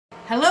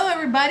Hello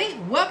everybody,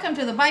 welcome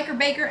to the Biker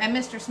Baker and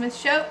Mr. Smith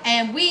show,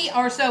 and we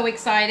are so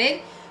excited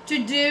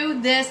to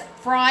do this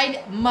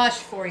fried mush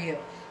for you.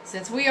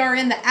 Since we are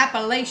in the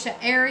Appalachian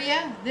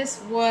area,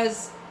 this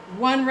was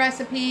one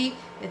recipe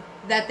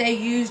that they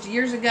used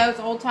years ago. It's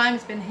old time,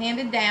 it's been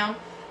handed down,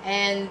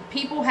 and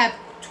people have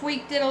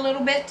tweaked it a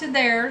little bit to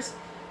theirs.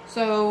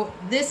 So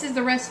this is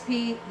the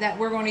recipe that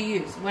we're going to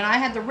use. When I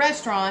had the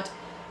restaurant,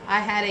 I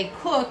had a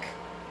cook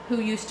who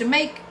used to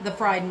make the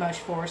fried mush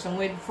for us, and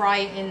we'd fry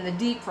it in the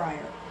deep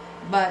fryer.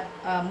 But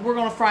we're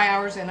going to fry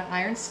ours in an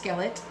iron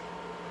skillet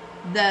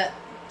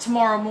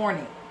tomorrow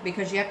morning,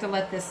 because you have to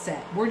let this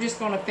set. We're just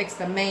going to fix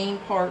the main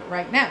part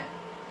right now.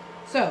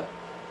 So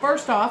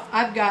first off,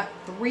 I've got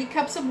 3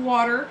 cups of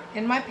water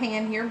in my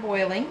pan here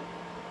boiling,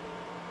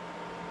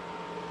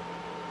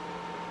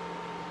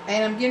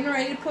 and I'm getting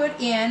ready to put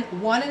in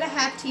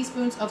 1½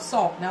 teaspoons of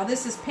salt. Now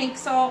this is pink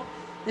salt,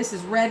 this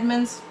is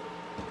Redmond's.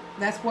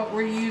 That's what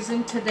we're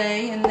using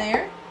today in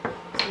there.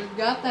 So we've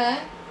got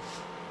that.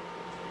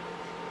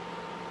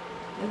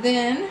 And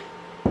then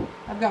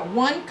I've got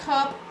 1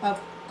 cup of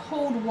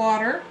cold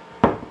water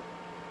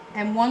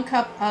and 1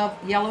 cup of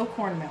yellow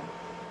cornmeal.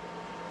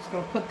 Just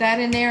going to put that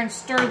in there and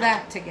stir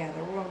that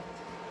together. We're going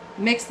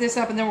to mix this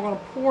up, and then we're going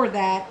to pour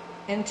that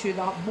into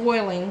the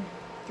boiling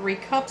 3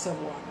 cups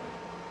of water.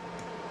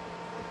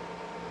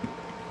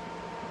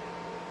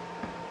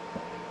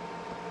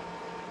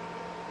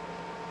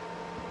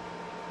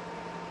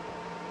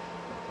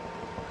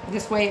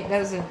 This way it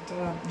doesn't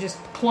just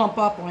clump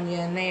up on you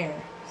in there.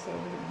 So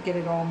we'll get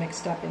it all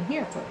mixed up in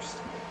here first.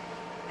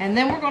 And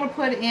then we're going to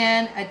put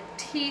in a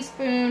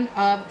teaspoon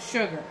of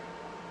sugar.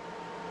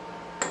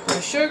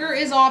 The sugar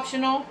is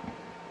optional,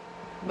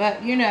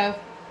 but you know,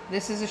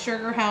 this is a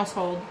sugar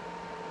household,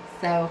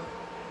 so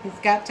he's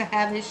got to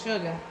have his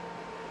sugar.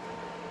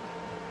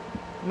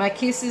 My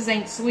kisses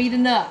ain't sweet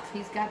enough.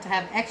 He's got to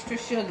have extra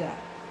sugar.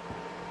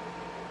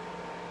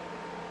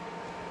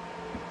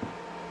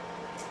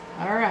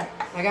 Alright,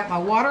 I got my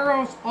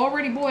water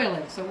already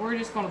boiling, so we're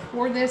just going to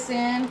pour this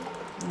in.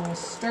 I'm going to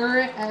stir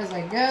it as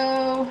I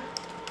go.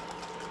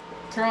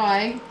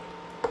 Try.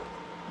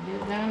 Get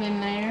it down in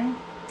there.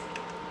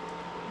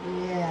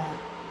 Yeah.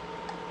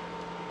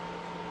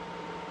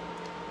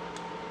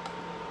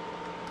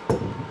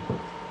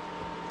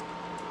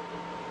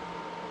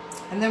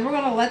 And then we're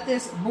going to let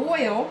this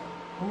boil,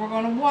 and we're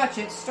going to watch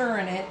it,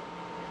 stirring it,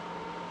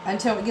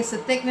 until it gets the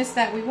thickness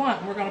that we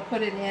want. We're going to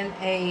put it in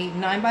a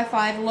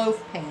 9x5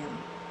 loaf pan.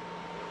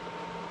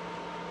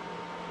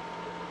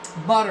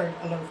 Buttered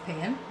a loaf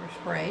pan, or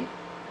sprayed.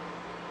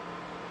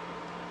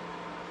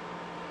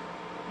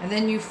 And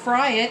then you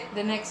fry it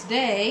the next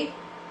day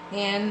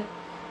in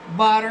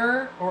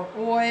butter or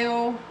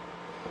oil,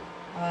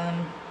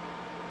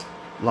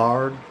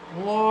 lard,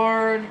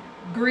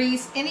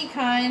 grease, any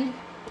kind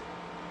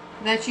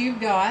that you've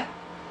got.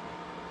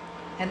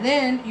 And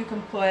then you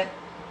can put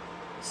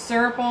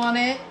syrup on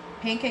it,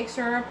 pancake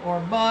syrup or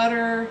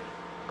butter.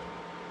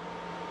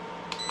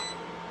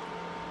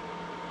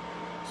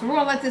 So we're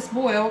going to let this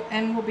boil,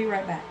 and we'll be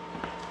right back.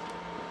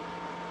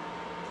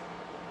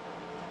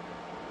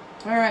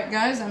 Alright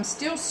guys, I'm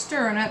still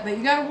stirring it, but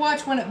you got to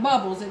watch when it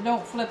bubbles, it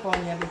don't flip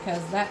on you,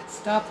 because that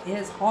stuff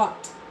is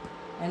hot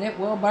and it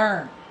will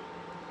burn.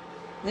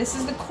 This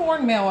is the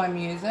cornmeal I'm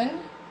using.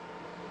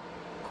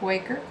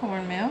 Quaker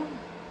cornmeal.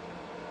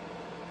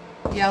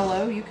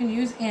 Yellow, you can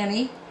use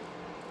any.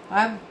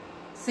 I've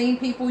seen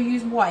people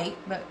use white,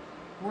 but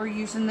we're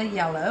using the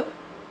yellow.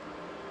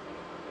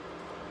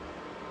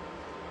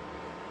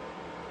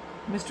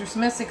 Mr.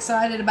 Smith's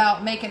excited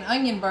about making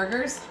onion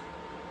burgers.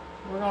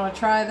 We're going to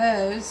try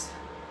those.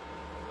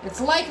 It's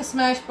like a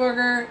smash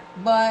burger,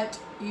 but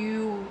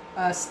you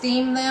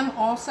steam them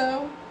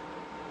also.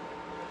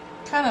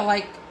 Kind of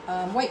like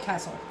White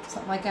Castle,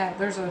 something like that.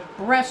 There's a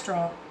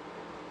restaurant,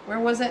 where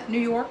was it, New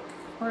York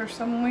or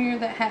somewhere,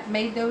 that had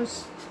made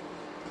those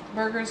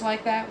burgers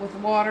like that with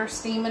water,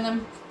 steaming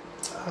them.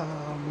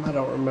 I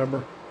don't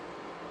remember.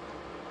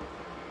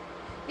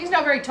 He's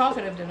not very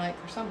talkative tonight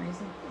for some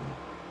reason.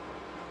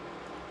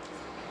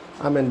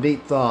 I'm in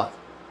deep thought.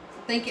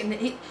 Thinking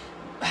that we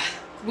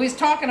was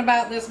talking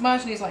about this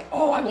mush, and he's like,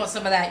 oh, I want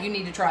some of that. You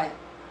need to try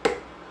it.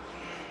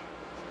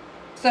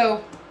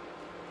 So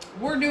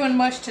we're doing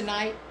mush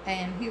tonight,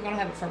 and he's going to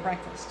have it for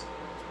breakfast.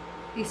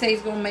 He says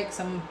he's going to make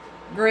some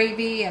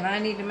gravy, and I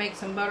need to make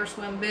some butter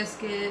swim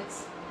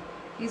biscuits.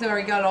 He's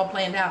already got it all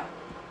planned out.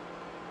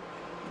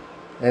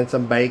 And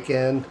some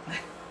bacon.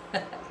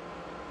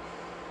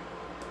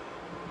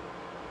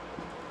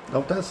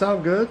 Don't that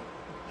sound good?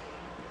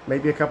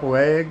 Maybe a couple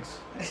eggs.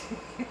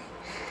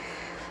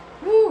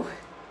 Whew.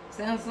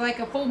 Sounds like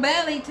a full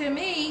belly to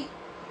me.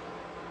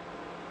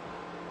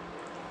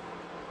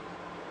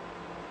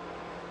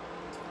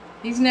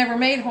 He's never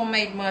made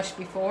homemade mush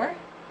before.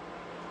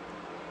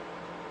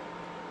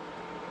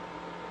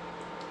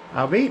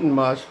 I've eaten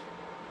mush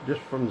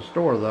just from the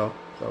store though,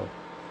 so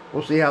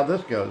we'll see how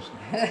this goes.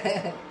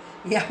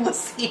 Yeah, we'll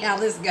see how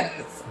this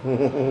goes.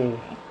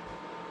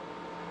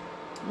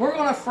 We're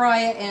going to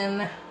fry it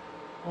in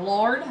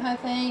lard, I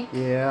think.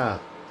 Yeah.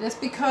 Just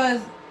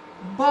because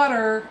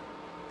butter,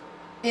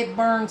 it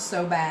burns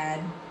so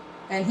bad.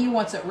 And he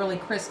wants it really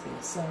crispy.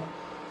 So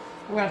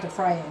we're going to have to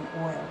fry it in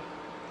oil.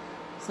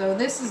 So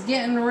this is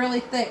getting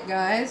really thick,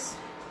 guys.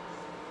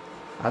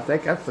 I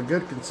think that's a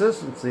good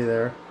consistency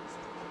there.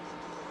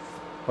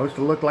 Supposed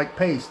to look like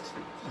paste.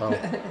 So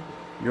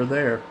you're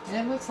there.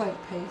 It looks like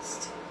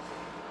paste.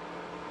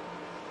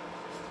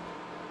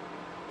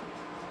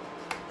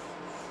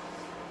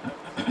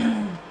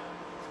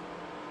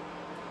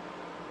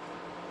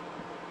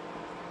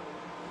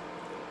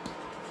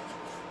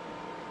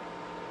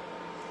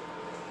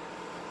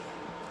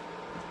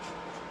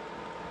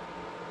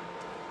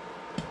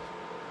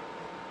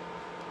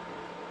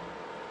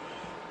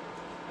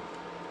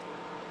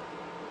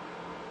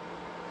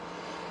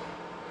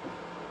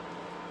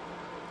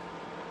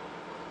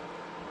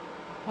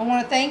 I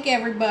want to thank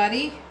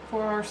everybody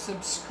for our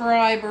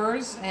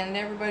subscribers and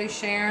everybody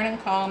sharing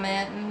and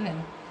commenting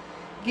and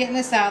getting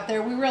this out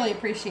there. We really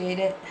appreciate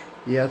it.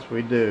 Yes,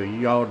 we do.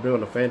 You all are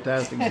doing a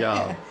fantastic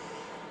job.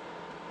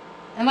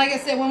 And like I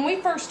said, when we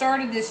first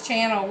started this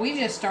channel, we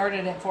just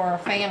started it for our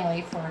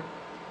family,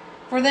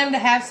 for them to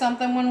have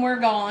something when we're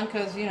gone,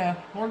 because, you know,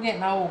 we're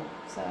getting old.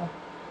 So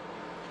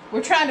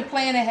we're trying to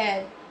plan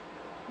ahead.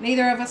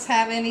 Neither of us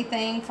have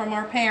anything from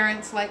our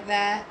parents like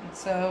that. And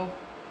so,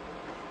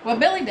 well,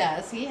 Billy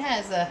does. He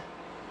has a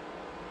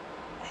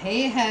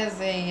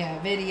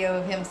video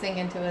of him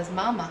singing to his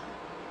mama.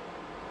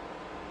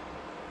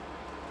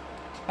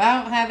 But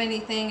I don't have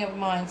anything of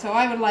mine, so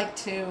I would like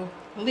to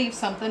leave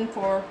something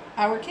for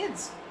our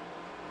kids.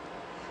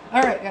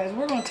 Alright guys,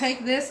 we're going to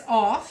take this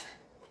off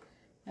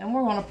and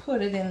we're going to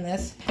put it in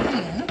this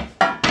pan.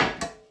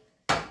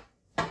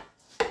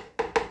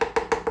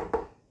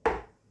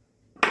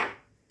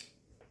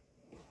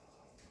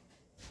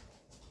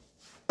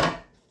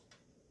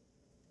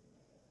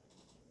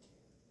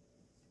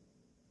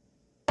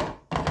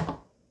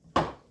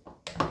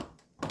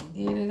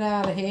 Get it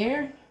out of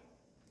here.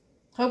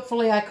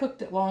 Hopefully I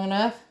cooked it long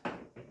enough.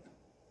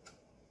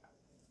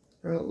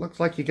 Well, it looks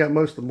like you got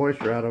most of the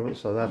moisture out of it,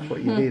 so that's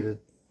what you needed.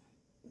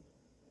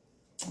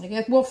 I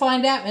guess we'll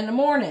find out in the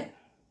morning.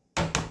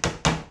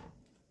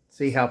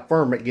 See how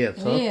firm it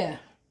gets, huh? Yeah.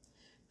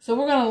 So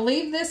we're going to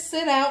leave this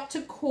sit out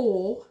to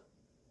cool.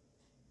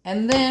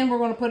 And then we're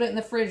going to put it in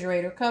the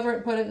refrigerator. Cover it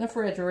and put it in the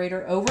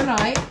refrigerator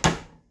overnight.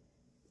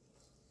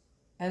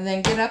 And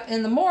then get up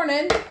in the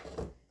morning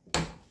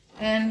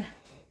and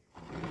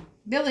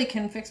Billy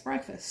can fix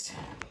breakfast.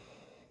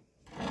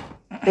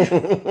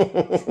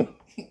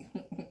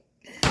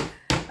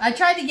 I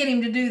tried to get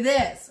him to do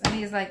this, and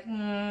he's like,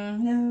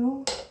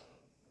 no.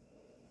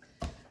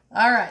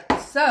 All right,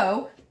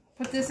 so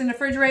put this in the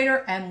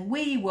refrigerator, and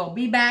we will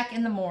be back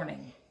in the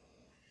morning.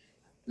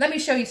 Let me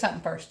show you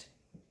something first.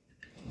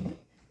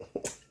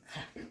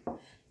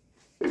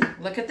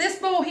 Look at this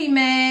bowl he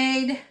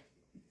made.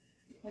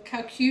 Look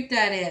how cute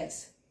that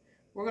is.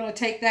 We're going to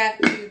take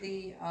that to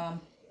the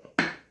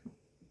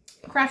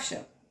craft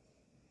show.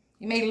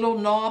 He made a little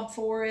knob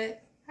for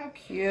it. How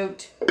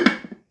cute.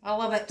 I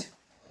love it.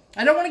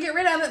 I don't want to get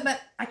rid of it,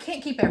 but I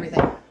can't keep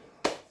everything.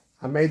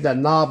 I made that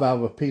knob out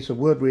of a piece of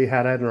wood we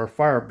had in our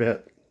fire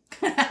pit.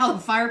 Out of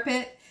the fire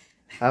pit?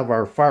 Out of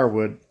our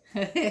firewood.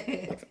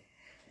 I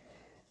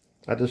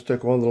just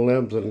took one of the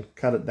limbs and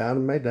cut it down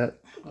and made that.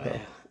 Wow.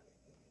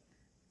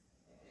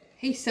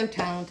 He's so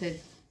talented.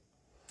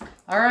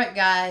 All right,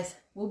 guys.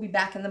 We'll be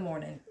back in the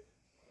morning.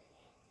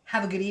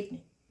 Have a good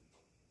evening.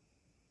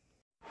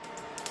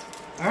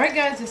 All right,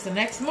 guys. It's the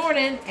next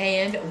morning,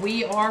 and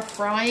we are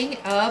frying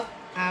up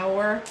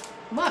our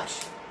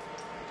mush.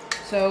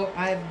 So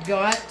I've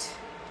got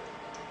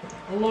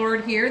a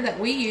lard here that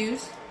we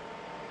use,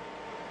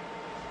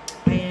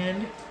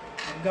 and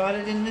I've got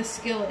it in this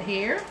skillet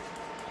here,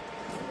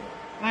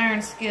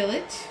 iron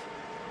skillet.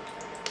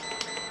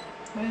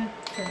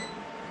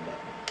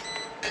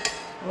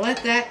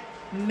 Let that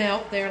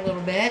melt there a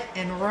little bit,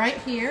 and right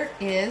here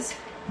is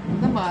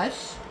the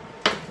mush.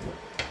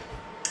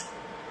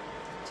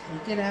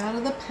 Take it out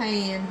of the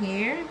pan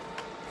here.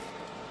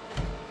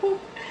 Whoop.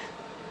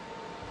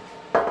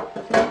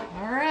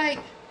 Alright,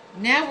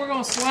 now we're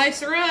going to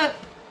slice her up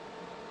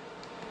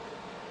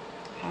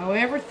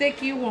however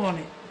thick you want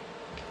it.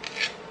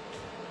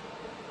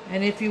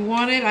 And if you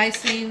want it, I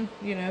seen,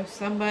 you know,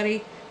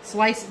 somebody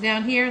slice it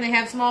down here and they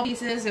have small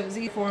pieces. It was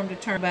easy for them to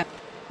turn back.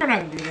 We're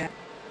not going to do that.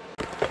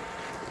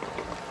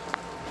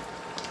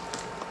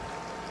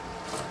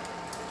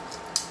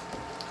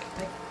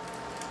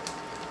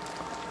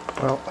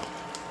 Well,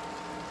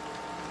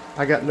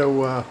 I got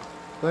no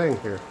thing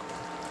here.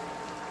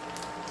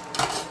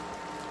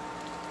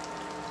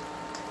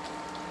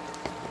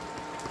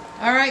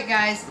 Alright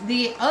guys,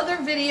 the other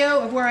video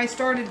of where I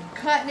started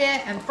cutting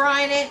it and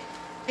frying it,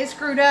 it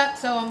screwed up,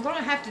 so I'm going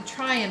to have to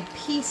try and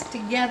piece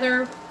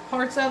together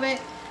parts of it.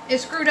 It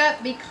screwed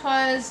up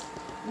because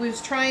we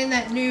was trying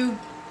that new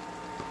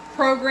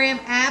program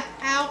app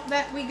out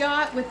that we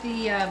got with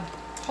the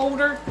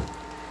holder,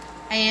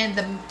 and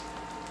the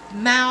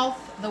mouth,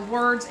 the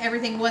words,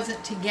 everything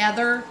wasn't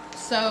together.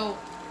 So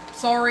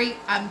sorry,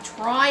 I'm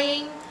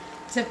trying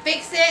to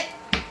fix it.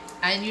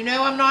 And you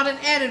know I'm not an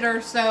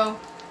editor, so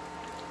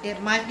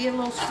it might be a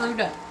little screwed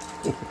up.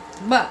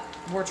 But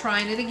we're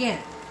trying it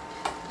again.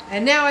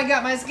 And now I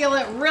got my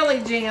skillet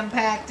really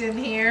jam-packed in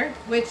here,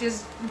 which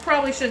is, you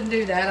probably shouldn't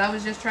do that. I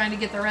was just trying to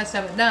get the rest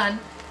of it done.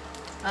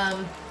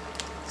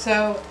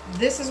 So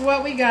this is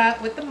what we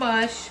got with the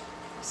mush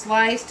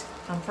sliced.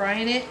 I'm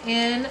frying it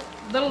in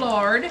the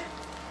lard.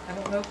 I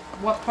don't know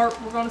what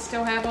part we're going to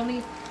still have on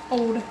the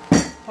old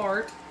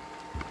part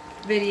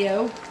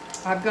video.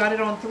 I've got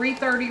it on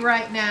 330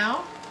 right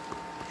now,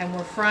 and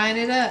we're frying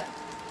it up.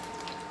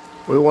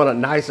 We want it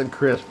nice and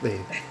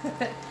crispy.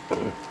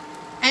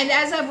 And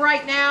as of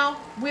right now,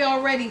 we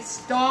already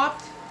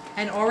stopped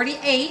and already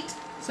ate,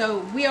 so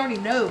we already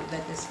know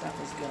that this stuff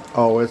is good.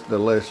 Oh, it's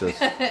delicious.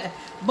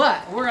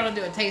 But we're going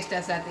to do a taste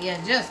test at the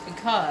end just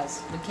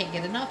because we can't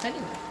get enough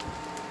anyway.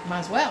 Might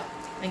as well,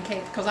 in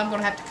case, because I'm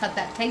going to have to cut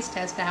that taste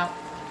test out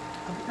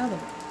of the other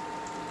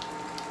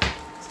one.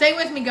 Stay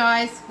with me,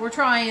 guys. We're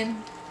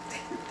trying.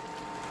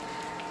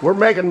 We're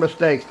making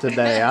mistakes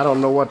today. I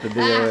don't know what the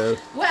deal is.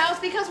 Well, it's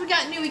because we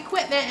got new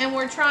equipment and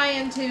we're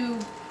trying to...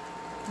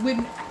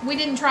 We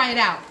didn't try it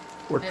out.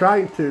 We're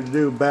trying to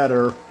do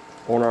better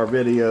on our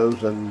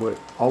videos, and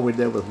all we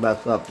did was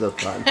mess up this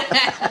time.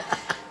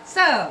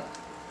 So,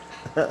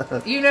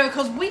 you know,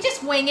 because we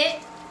just wing it.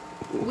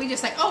 We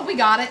just say, oh, we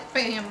got it.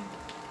 Bam.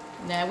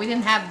 No, we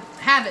didn't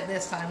have it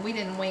this time. We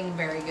didn't wing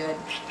very good.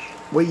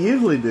 We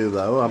usually do,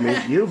 though. I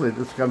mean, usually it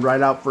just comes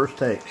right out first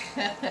take.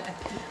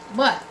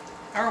 But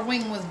our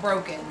wing was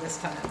broken this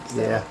time.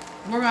 So yeah.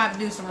 We're going to have to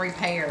do some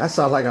repairs. That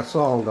sounds like a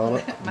song, don't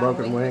it?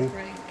 Broken wing.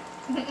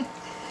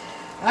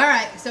 All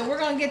right, so we're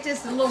going to get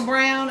this a little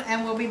brown,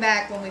 and we'll be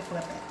back when we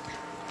flip it.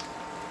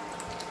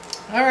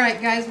 All right,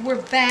 guys,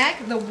 we're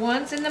back. The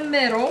ones in the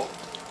middle,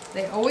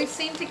 they always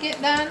seem to get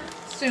done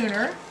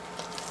sooner.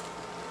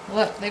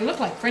 Look, they look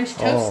like French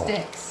toast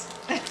sticks.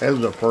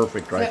 Those are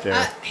perfect right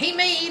there. He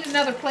may eat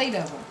another plate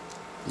of them.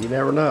 You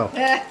never know.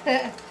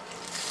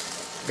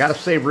 Got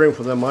to save room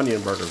for them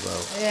onion burgers,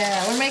 though.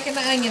 Yeah, we're making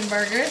the onion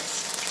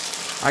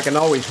burgers. I can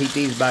always heat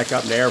these back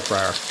up in the air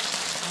fryer.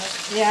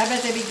 Yeah, I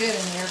bet they'd be good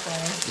in the air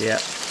fryer. Yeah.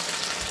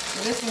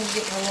 So this one's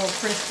getting a little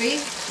crispy,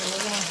 so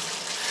we're going to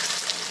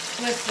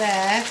flip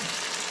that.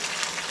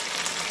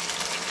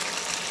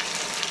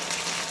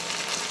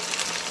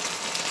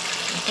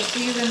 And put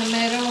these in the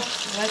middle,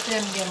 let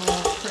them get a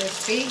little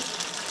crispy.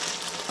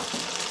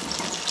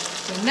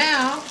 So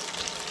now,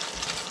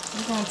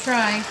 I'm going to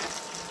try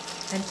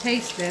and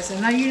taste this.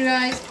 And now you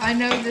guys, I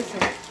know this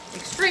is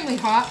extremely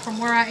hot from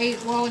where I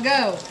ate a while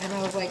ago. And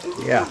I was like,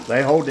 ooh. Yeah,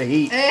 they hold the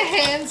heat.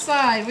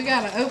 Inside, we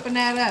got to open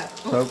that up.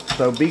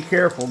 So be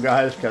careful,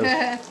 guys,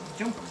 because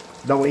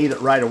don't eat it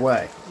right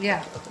away.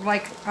 Yeah,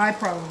 like I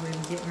probably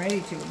am getting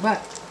ready to,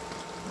 but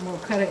we'll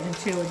cut it in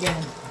two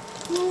again.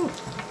 Woo.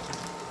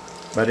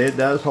 But it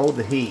does hold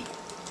the heat.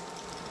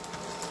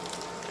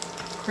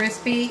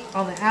 Crispy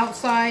on the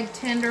outside,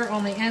 tender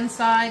on the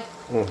inside.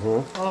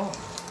 Mm-hmm. Oh.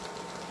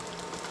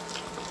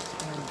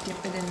 And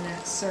dip it in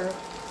that syrup.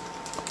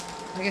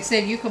 Like I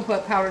said, you can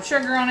put powdered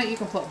sugar on it, you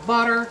can put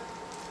butter,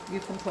 you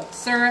can put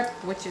syrup,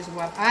 which is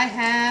what I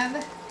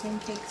have.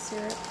 Pancake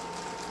syrup.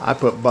 I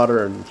put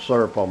butter and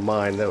syrup on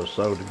mine. That was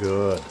so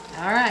good.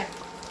 All right.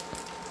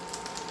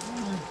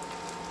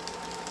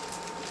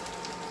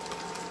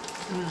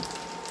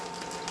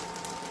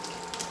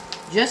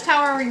 Just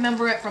how I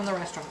remember it from the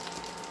restaurant.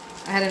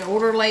 I had an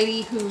older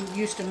lady who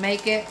used to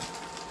make it,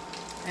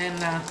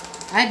 and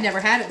I had never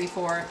had it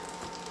before.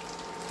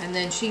 And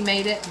then she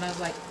made it, and I was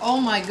like, oh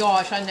my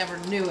gosh, I never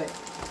knew it.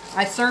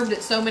 I served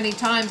it so many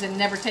times and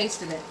never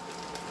tasted it.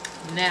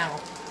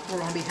 Now, we're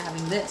going to be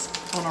having this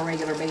on a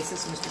regular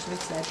basis, Mr.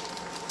 Smith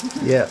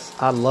said. Yes,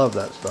 I love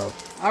that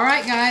stuff. All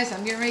right, guys,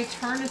 I'm getting ready to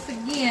turn this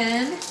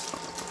again.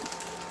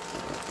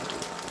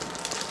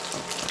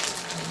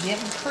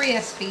 Getting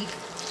crispy.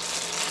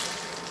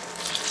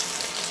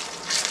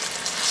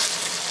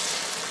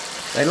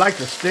 They like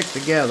to stick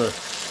together.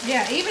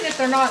 Yeah, even if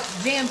they're not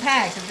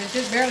jam-packed, if it's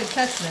just barely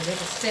touching it,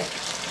 it'll stick.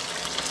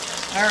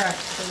 All right,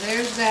 so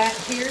there's that.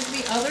 Here's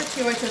the other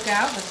two I took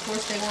out. Of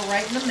course, they were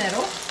right in the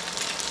middle.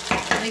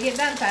 They get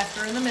done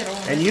faster in the middle.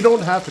 And you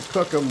don't have to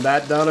cook them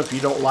that done if you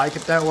don't like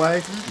it that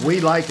way. Mm-hmm. We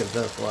like it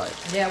this way.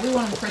 Yeah, we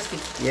want them crispy.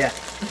 Yeah.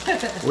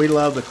 We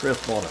love the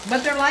crisp on it.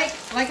 But they're like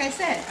I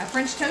said, a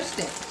French toast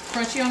stick.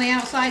 Crunchy on the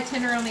outside,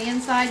 tender on the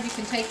inside. You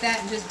can take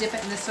that and just dip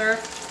it in the syrup.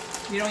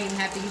 You don't even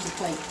have to use a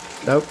plate.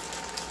 Nope.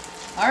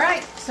 All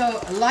right, so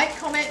like,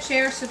 comment,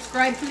 share,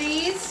 subscribe,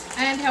 please,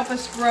 and help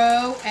us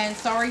grow. And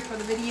sorry for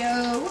the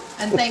video.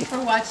 And thanks for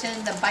watching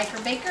the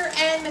Biker Baker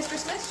and Mr.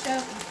 Smith show.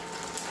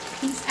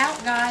 Peace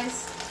out,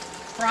 guys.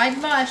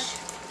 Fried mush.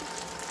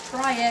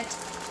 Try it.